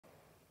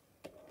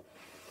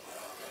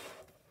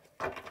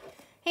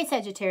Hey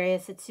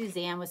Sagittarius, it's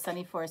Suzanne with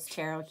Sunny Forest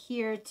Tarot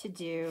here to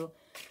do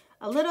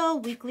a little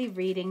weekly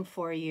reading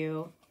for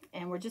you.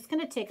 And we're just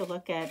going to take a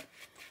look at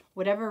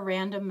whatever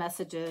random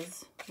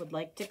messages would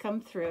like to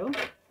come through.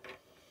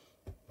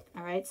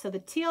 All right, so the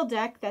teal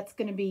deck, that's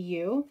going to be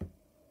you.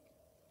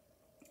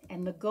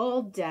 And the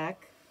gold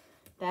deck,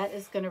 that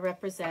is going to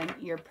represent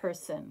your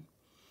person.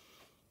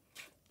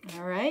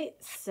 All right,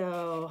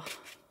 so,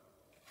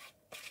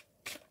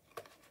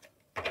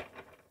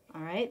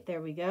 all right,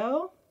 there we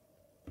go.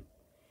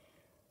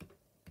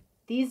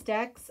 These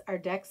decks are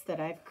decks that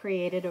I've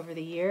created over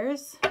the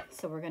years,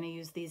 so we're going to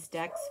use these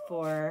decks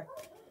for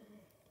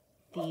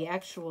the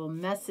actual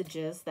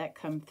messages that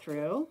come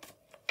through.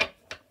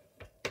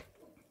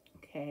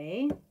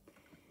 Okay,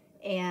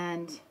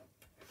 and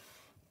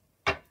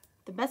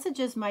the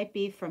messages might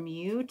be from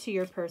you to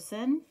your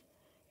person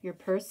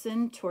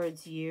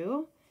towards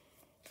you.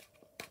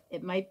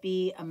 It might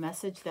be a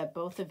message that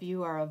both of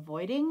you are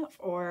avoiding,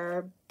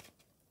 or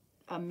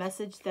a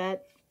message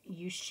that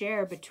you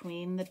share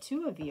between the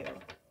two of you.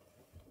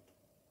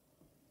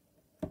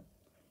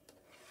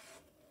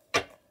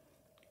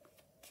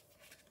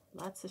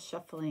 Lots of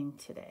shuffling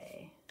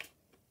today.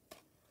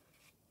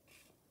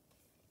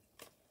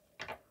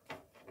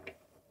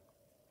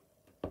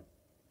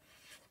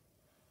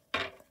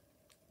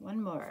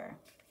 One more.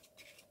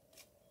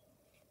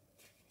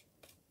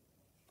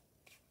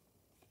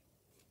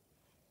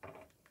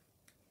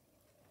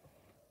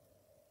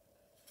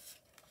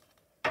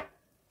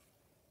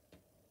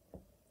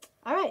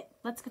 All right,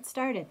 let's get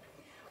started.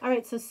 All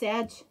right, so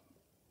Sag,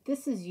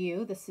 this is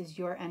you. This is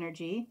your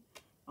energy.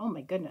 Oh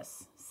my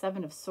goodness,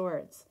 7 of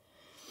Swords.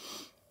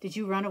 Did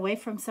you run away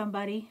from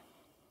somebody?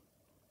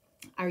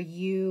 Are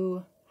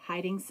you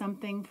hiding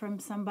something from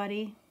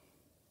somebody?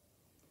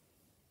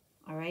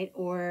 All right,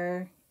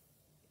 or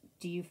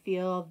do you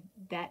feel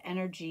that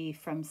energy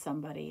from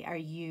somebody? Are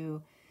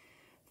you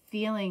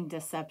feeling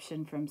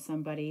deception from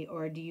somebody,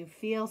 or do you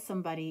feel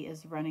somebody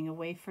is running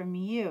away from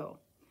you?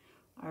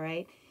 All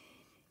right.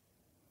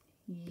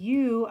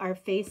 You are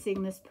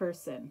facing this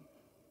person.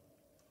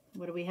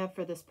 What do we have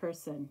for this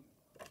person?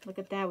 Look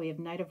at that. We have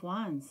Knight of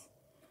Wands.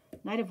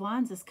 Knight of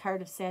Wands is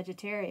card of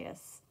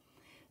Sagittarius.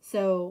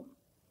 So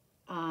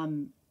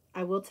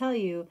I will tell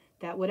you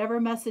that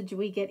whatever message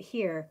we get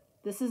here,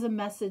 this is a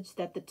message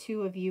that the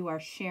two of you are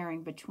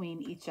sharing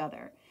between each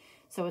other.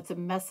 So it's a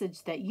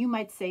message that you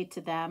might say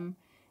to them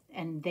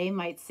and they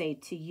might say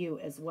to you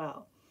as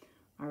well.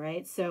 All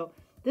right. So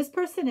this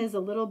person is a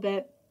little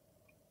bit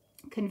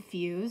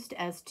confused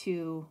as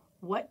to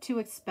what to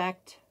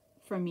expect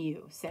from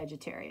you,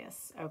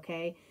 Sagittarius,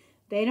 okay?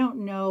 They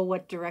don't know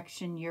what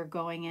direction you're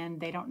going in.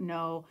 They don't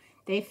know.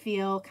 They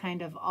feel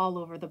kind of all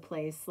over the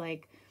place,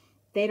 like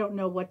they don't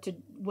know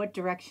what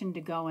direction to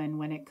go in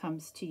when it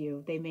comes to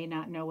you. They may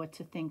not know what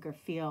to think or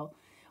feel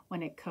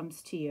when it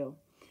comes to you.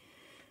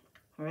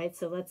 All right,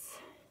 so let's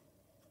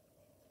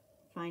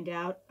find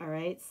out. All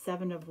right,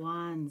 7 of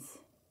Wands.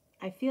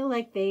 I feel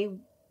like they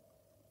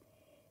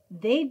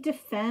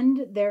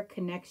defend their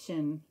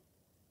connection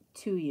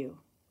to you,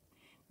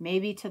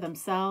 maybe to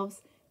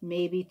themselves,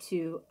 maybe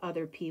to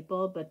other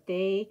people, but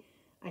I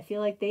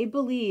feel like they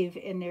believe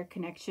in their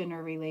connection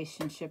or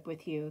relationship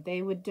with you.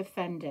 They would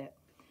defend it.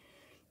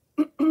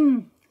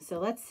 So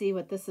let's see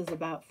what this is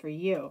about for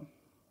you.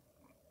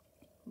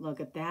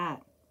 Look at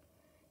that.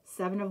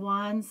 7 of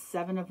Wands,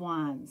 7 of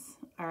Wands.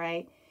 All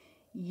right.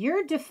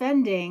 You're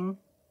defending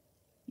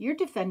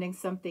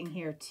something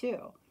here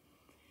too.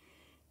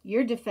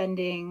 You're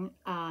defending,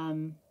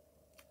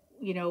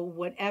 you know,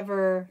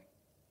 whatever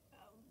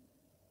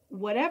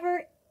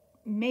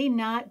may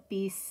not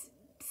be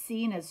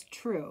seen as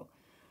true.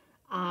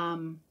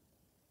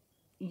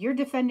 You're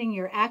defending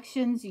your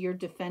actions. You're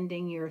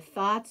defending your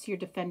thoughts. You're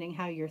defending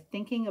how you're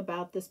thinking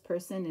about this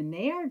person. And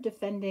they are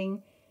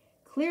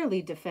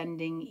clearly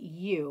defending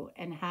you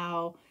and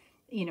how,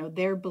 you know,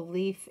 their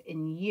belief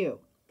in you.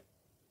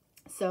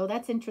 So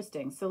that's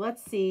interesting. So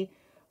let's see,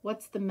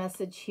 what's the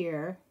message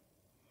here?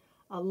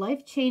 A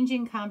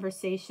life-changing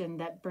conversation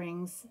that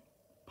brings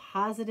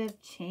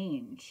positive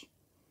change.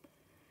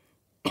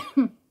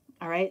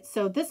 All right,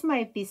 so this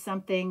might be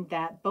something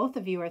that both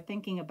of you are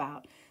thinking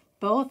about.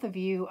 Both of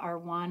you are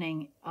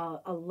wanting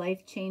a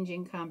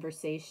life-changing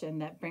conversation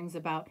that brings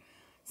about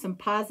some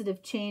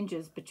positive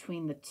changes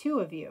between the two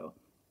of you.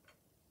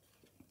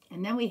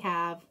 And then we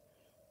have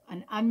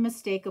an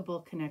unmistakable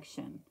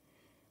connection.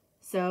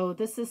 So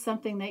this is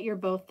something that you're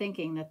both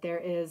thinking, that there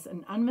is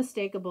an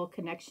unmistakable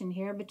connection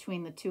here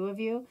between the two of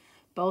you.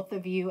 Both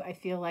of you, I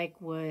feel like,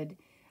 would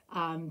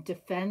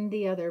defend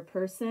the other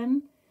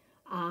person.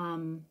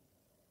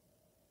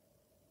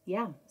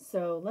 Yeah,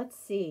 so let's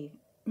see.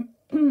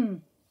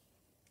 And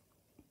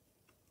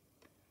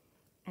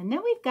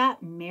then we've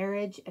got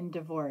marriage and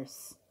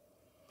divorce.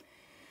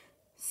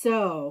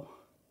 So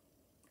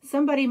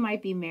somebody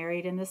might be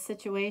married in this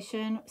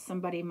situation.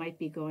 Somebody might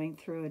be going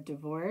through a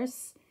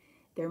divorce.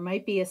 There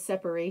might be a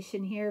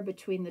separation here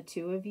between the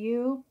two of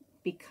you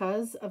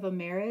because of a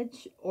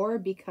marriage or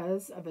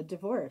because of a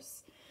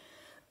divorce.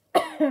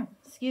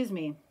 Excuse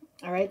me.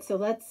 All right, so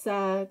let's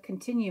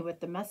continue with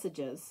the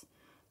messages.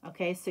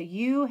 Okay, so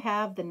you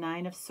have the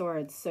Nine of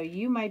Swords. So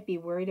you might be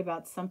worried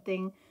about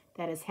something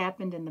that has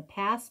happened in the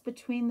past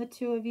between the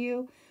two of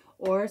you,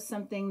 or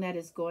something that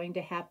is going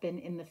to happen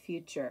in the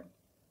future.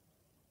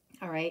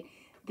 All right,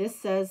 this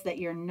says that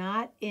you're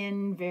not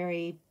in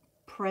very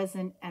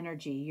present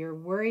energy. You're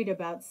worried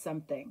about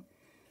something.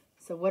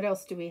 So what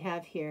else do we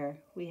have here?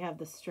 We have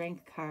the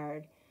Strength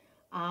card.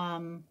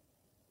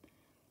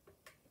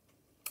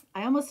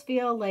 I almost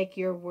feel like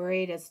you're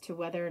worried as to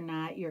whether or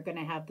not you're going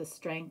to have the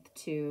strength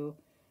to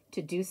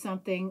do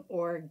something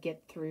or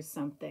get through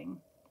something.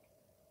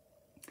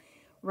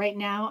 Right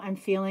now, I'm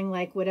feeling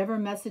like whatever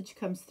message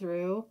comes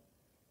through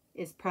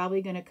is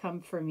probably going to come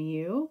from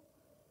you.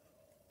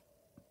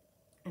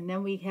 And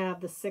then we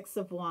have the Six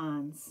of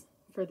Wands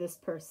for this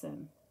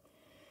person.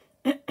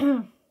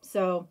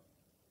 So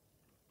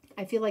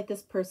I feel like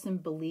this person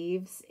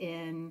believes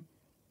in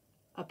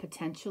a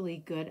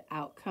potentially good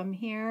outcome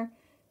here.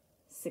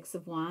 Six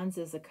of Wands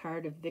is a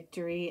card of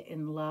victory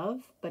in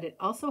love, but it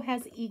also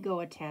has ego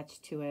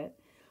attached to it.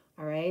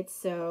 All right,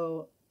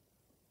 so,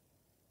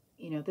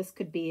 you know, this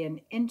could be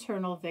an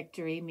internal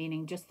victory,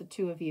 meaning just the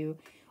two of you,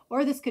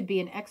 or this could be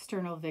an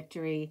external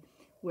victory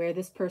where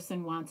this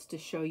person wants to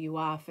show you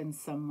off in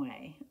some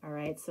way. All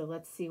right, so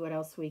let's see what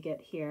else we get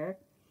here.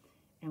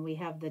 And we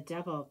have the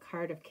Devil,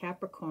 card of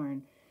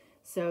Capricorn.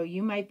 So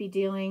you might be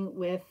dealing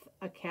with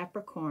a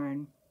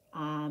Capricorn.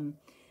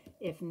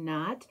 If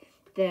not,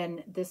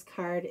 then this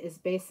card is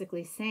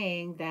basically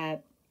saying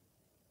that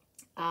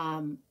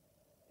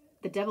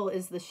the Devil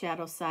is the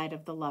shadow side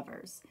of the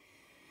lovers.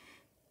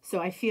 So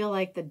I feel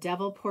like the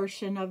Devil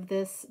portion of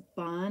this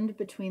bond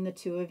between the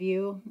two of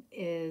you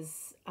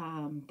is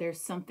there's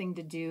something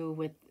to do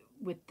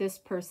with this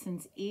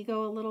person's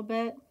ego a little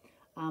bit.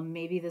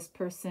 Maybe this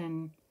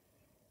person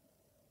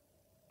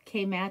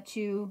came at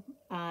you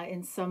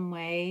in some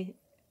way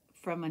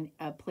from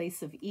a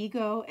place of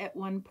ego at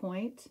one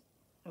point.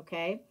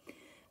 Okay.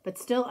 But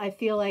still, I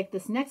feel like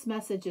this next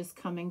message is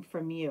coming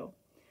from you.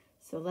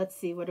 So let's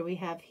see, what do we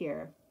have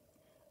here?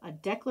 A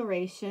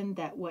declaration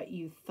that what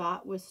you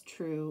thought was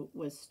true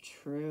was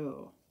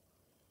true.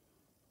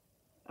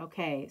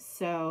 Okay,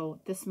 so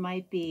this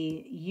might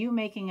be you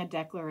making a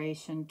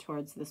declaration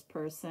towards this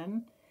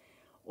person,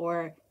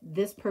 or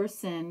this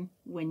person,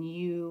 when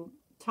you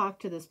talk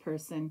to this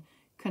person,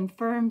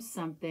 confirms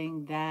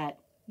something that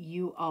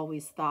you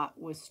always thought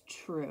was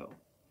true.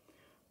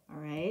 All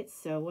right,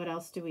 so what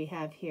else do we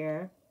have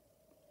here?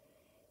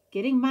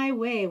 Getting my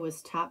way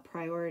was top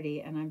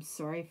priority, and I'm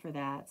sorry for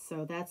that.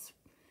 So that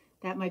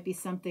might be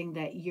something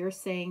that you're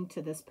saying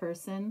to this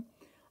person.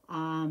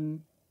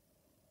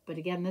 But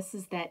again, this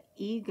is that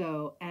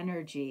ego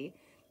energy.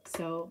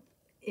 So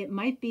it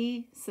might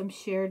be some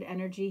shared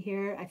energy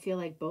here. I feel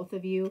like both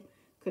of you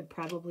could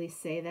probably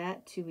say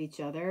that to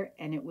each other,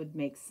 and it would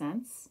make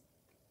sense.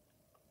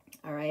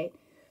 All right,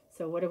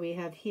 so what do we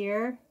have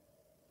here?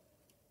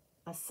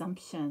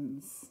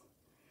 Assumptions.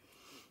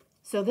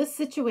 So this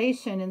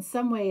situation in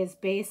some way is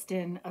based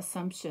in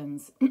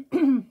assumptions.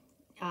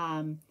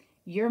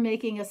 You're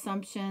making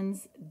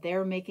assumptions,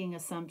 they're making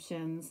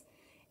assumptions,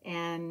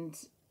 and,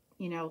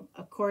 you know,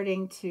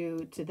 according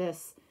to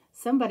this,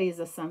 somebody's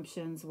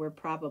assumptions were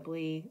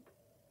probably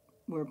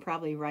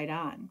right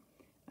on.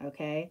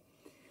 Okay.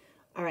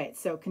 All right,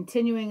 so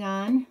continuing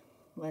on,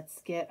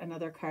 let's get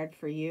another card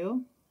for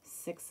you.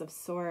 Six of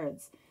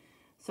Swords.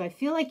 So I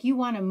feel like you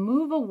want to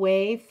move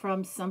away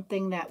from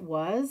something that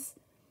was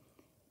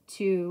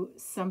to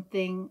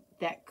something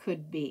that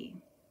could be,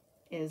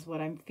 is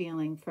what I'm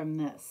feeling from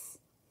this.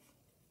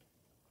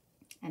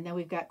 And then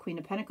we've got Queen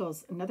of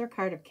Pentacles, another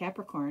card of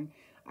Capricorn.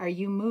 Are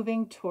you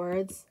moving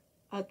towards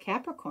a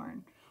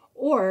Capricorn?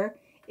 Or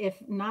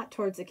if not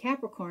towards a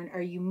Capricorn,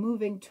 are you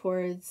moving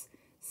towards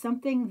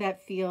something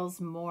that feels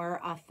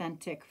more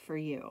authentic for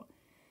you?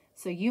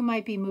 So you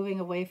might be moving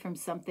away from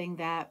something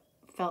that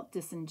felt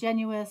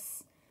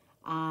disingenuous.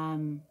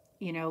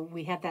 You know,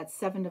 we had that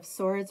Seven of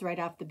Swords right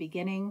off the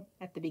beginning,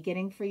 at the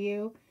beginning for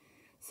you.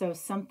 So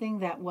something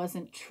that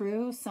wasn't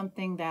true,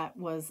 something that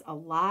was a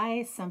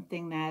lie,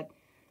 something that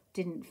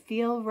didn't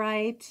feel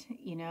right.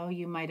 You know,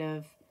 you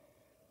might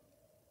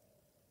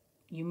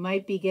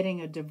be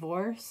getting a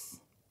divorce.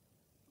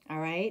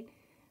 All right.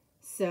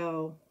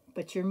 So,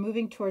 but you're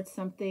moving towards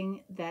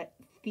something that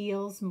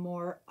feels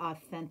more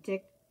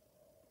authentic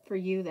for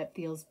you, that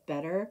feels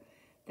better.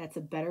 That's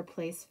a better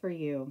place for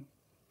you.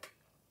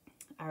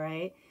 All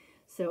right.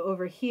 So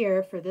over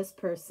here for this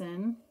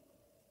person,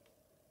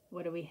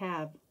 what do we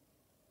have?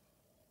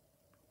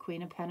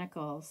 Queen of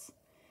Pentacles.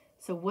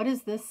 So what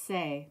does this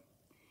say?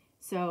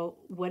 So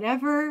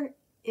whatever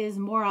is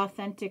more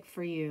authentic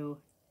for you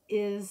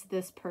is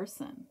this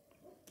person.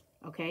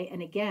 Okay.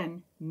 And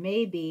again,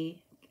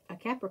 maybe a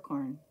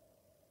Capricorn.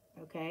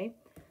 Okay.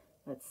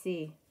 Let's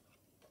see.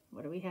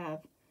 What do we have?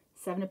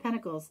 Seven of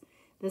Pentacles.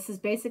 This is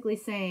basically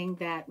saying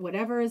that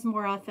whatever is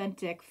more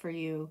authentic for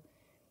you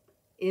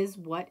is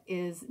what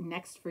is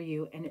next for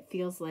you, and it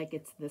feels like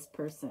it's this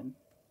person.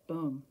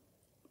 Boom.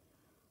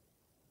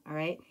 All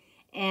right.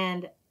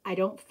 And I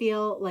don't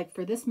feel like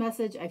for this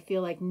message, I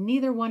feel like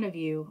neither one of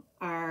you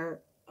are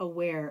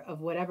aware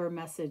of whatever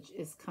message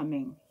is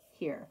coming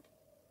here.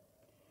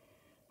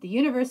 The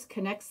universe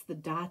connects the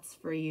dots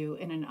for you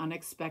in an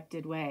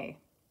unexpected way.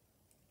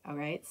 All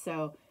right,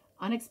 so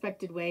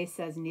unexpected way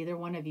says neither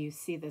one of you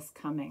see this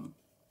coming.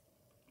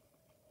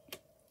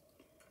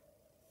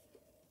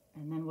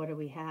 And then what do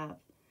we have?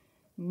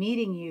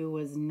 Meeting you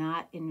was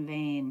not in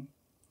vain.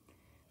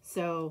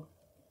 So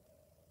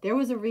there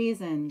was a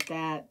reason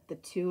that the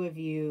two of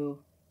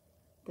you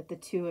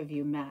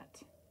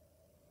met.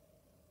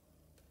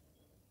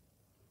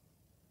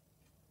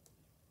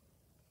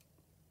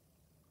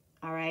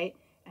 All right,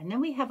 and then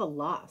we have a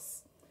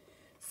loss.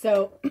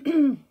 So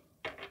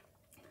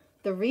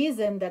the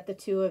reason that the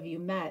two of you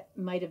met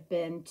might have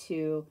been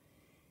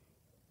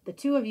the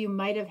two of you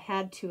might have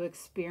had to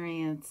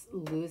experience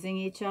losing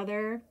each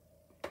other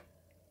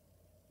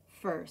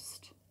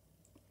first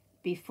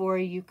before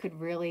you could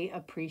really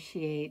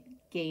appreciate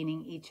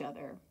gaining each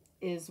other,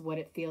 is what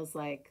it feels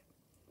like.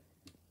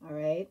 All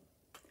right,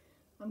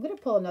 I'm going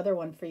to pull another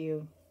one for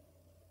you.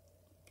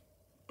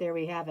 There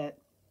we have it.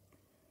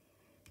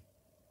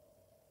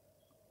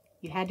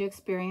 You had to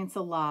experience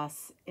a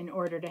loss in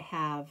order to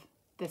have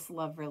this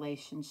love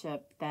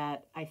relationship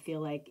that I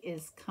feel like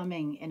is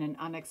coming in an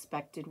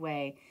unexpected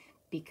way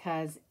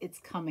because it's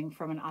coming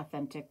from an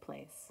authentic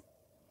place.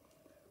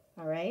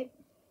 All right.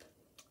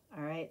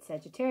 All right,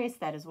 Sagittarius,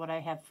 that is what I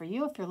have for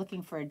you. If you're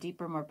looking for a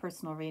deeper, more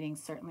personal reading,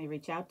 certainly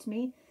reach out to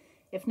me.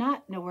 If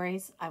not, no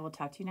worries. I will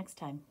talk to you next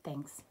time.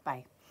 Thanks.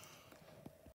 Bye.